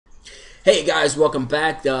Hey guys, welcome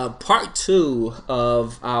back. Part 2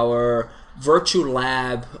 of our virtual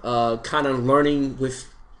lab, kind of learning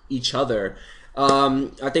with each other.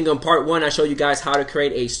 I think on part 1 I showed you guys how to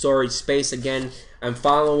create a storage space. Again, I'm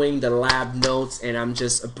following the lab notes and I'm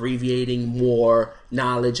just abbreviating more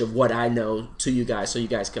knowledge of what I know to you guys so you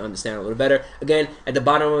guys can understand a little better. Again, at the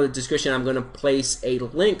bottom of the description I'm going to place a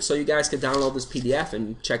link so you guys can download this PDF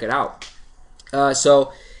and check it out.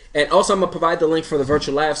 And also I'm going to provide the link for the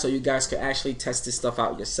virtual lab so you guys can actually test this stuff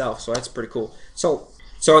out yourself. So that's pretty cool. So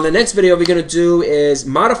in the next video we're going to do is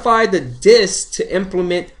modify the disk to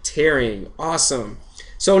implement tearing. Awesome.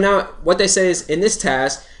 So now what they say is in this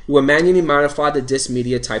task you will manually modify the disk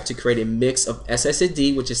media type to create a mix of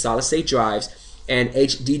SSD, which is solid state drives, and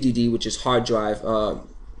HDD, which is hard drives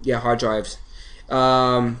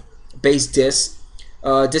based disks.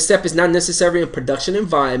 This step is not necessary in production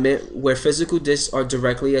environment where physical disks are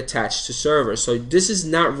directly attached to servers. So this is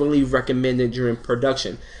not really recommended during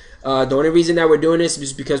production. The only reason that we're doing this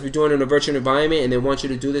is because we're doing it in a virtual environment and they want you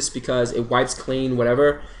to do this because it wipes clean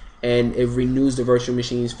whatever and it renews the virtual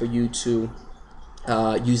machines for you to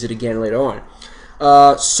use it again later on.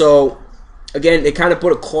 So again, they kind of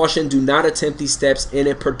put a caution: do not attempt these steps in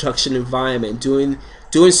a production environment. Doing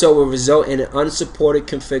so will result in an unsupported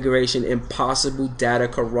configuration and possible data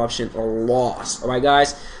corruption or loss. Alright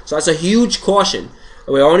guys, so that's a huge caution.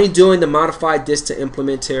 We're only doing the modified disk to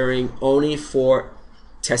implement tearing only for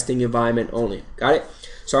testing environment only. Got it?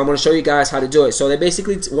 So I'm going to show you guys how to do it. So they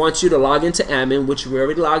basically want you to log into admin, which we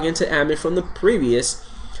already logged into admin from the previous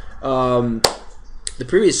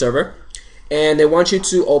server. And they want you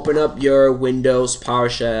to open up your Windows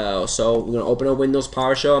PowerShell. So we're going to open up Windows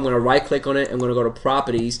PowerShell. I'm going to right click on it. I'm going to go to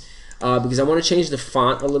properties because I want to change the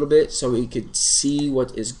font a little bit so we could see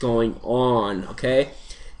what is going on. Okay.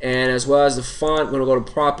 And as well as the font, I'm going to go to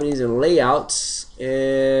properties and layouts.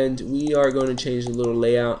 And we are going to change the little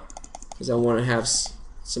layout because I want to have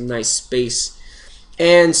some nice space.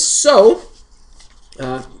 And so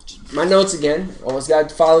my notes again. Always got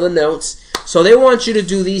to follow the notes. So they want you to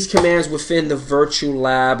do these commands within the virtual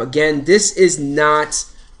lab. Again, this is not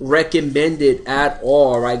recommended at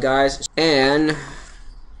all, right guys? And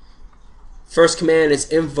first command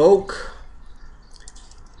is invoke.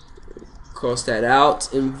 Cross that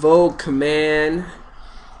out. Invoke command.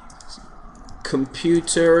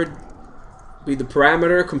 Computer be the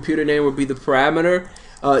parameter. Computer name will be the parameter.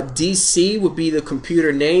 DC would be the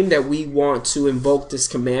computer name that we want to invoke this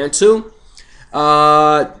command to.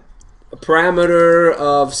 A parameter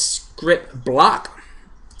of script block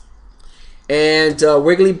and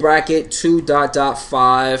wiggly bracket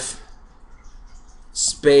 2.5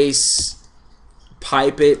 space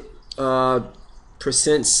pipe it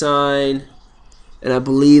 %, and I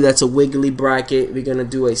believe that's a wiggly bracket. We're gonna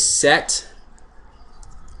do a set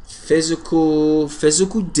physical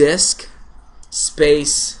disk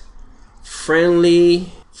space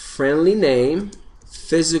friendly name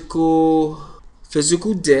physical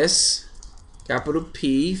disk, capital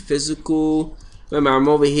P, physical. Remember, I'm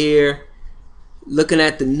over here looking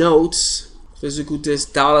at the notes. Physical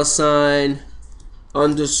disk $_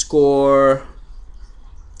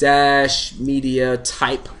 _ media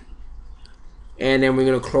type, and then we're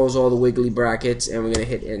gonna close all the wiggly brackets and we're gonna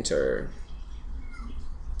hit enter.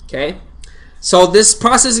 Okay. So this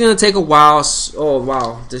process is gonna take a while. Oh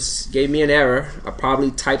wow, this gave me an error. I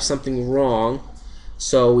probably typed something wrong.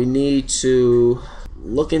 So we need to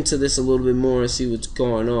look into this a little bit more and see what's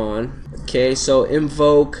going on. Okay, so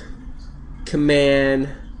invoke command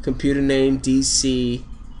computer name DC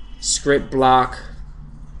script block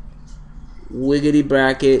wiggity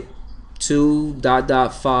bracket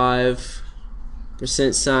 2.5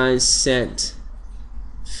 %, set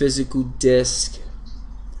physical disk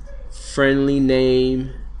friendly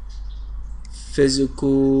name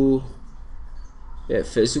physical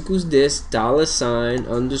disk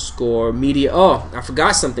 $_ media. Oh, I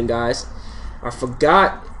forgot something, guys. I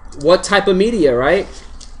forgot what type of media, right?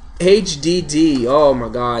 HDD. Oh my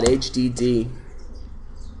god, HDD.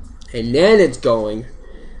 And then it's going.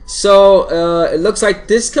 So it looks like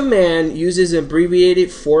this command uses an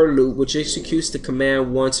abbreviated for loop which executes the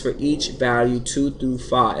command once for each value 2 through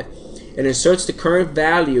 5 and inserts the current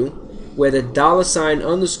value where the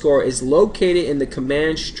 $_ is located in the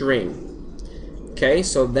command string. Okay,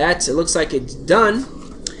 so it looks like it's done,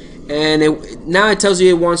 and now it tells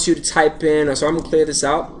you it wants you to type in. So I'm gonna clear this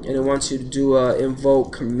out, and it wants you to do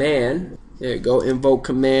invoke command. There you go, invoke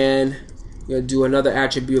command. You're gonna do another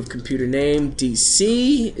attribute of computer name.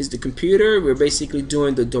 DC is the computer. We're basically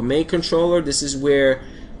doing the domain controller. This is where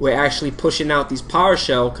we're actually pushing out these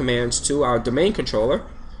PowerShell commands to our domain controller.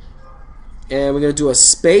 And we're going to do a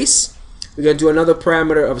space. We're going to do another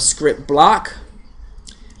parameter of script block,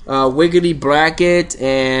 wiggly bracket,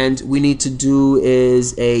 and we need to do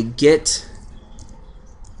is a get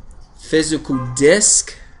physical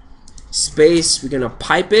disk space. We're going to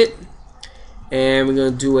pipe it, and we're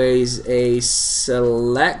going to do a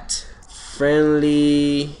select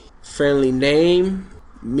friendly name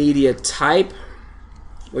media type,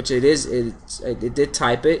 which it is. It did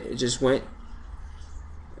type it. It just went.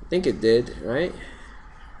 I think it did, right?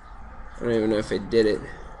 I don't even know if it did it.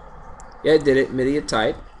 Yeah, it did it. Media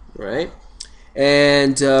type, right?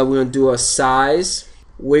 And we're gonna do a size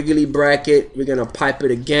wiggly bracket. We're gonna pipe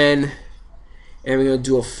it again, and we're gonna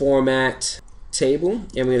do a format table,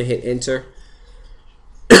 and we're gonna hit enter.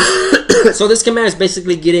 So this command is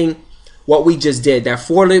basically getting what we just did. That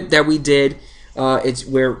for loop that we did,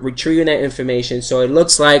 we're retrieving that information. So it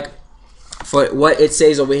looks like, for what it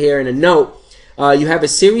says over here in a note, you have a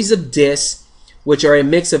series of disks which are a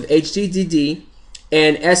mix of HDD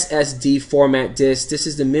and SSD format disks. This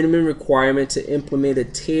is the minimum requirement to implement a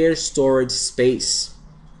tiered storage space.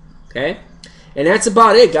 Okay, and that's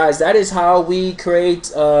about it, guys. That is how we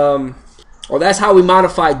create, or that's how we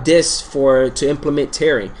modify disks to implement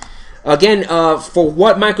tiering. Again, for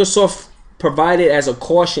what Microsoft provided as a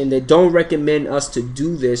caution, they don't recommend us to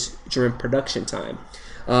do this during production time.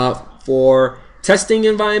 For testing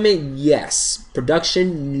environment, yes.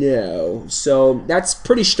 Production, no. So that's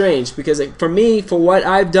pretty strange, because for me, for what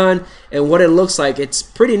I've done and what it looks like, it's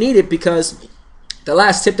pretty needed, because the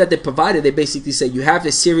last tip that they provided, they basically said you have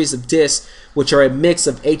a series of disks which are a mix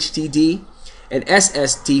of HDD and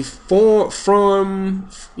SSD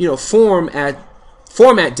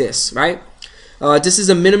format disks, right? This is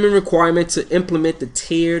a minimum requirement to implement the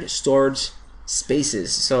tiered storage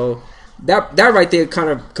spaces. So that right there kind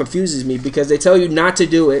of confuses me, because they tell you not to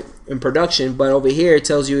do it in production, but over here it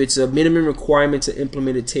tells you it's a minimum requirement to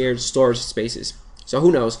implement the tiered storage spaces. So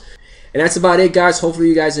who knows? And that's about it, guys. Hopefully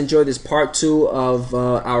you guys enjoyed this part 2 of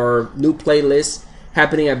our new playlist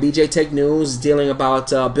happening at BJTechNews, dealing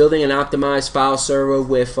about building an optimized file server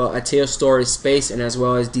with a tiered storage space, and as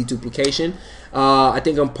well as deduplication. I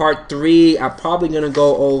think on part 3, I'm probably gonna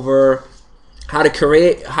go over how to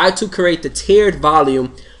create the tiered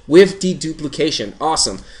volume with deduplication.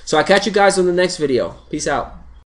 Awesome. So I'll catch you guys on the next video. Peace out.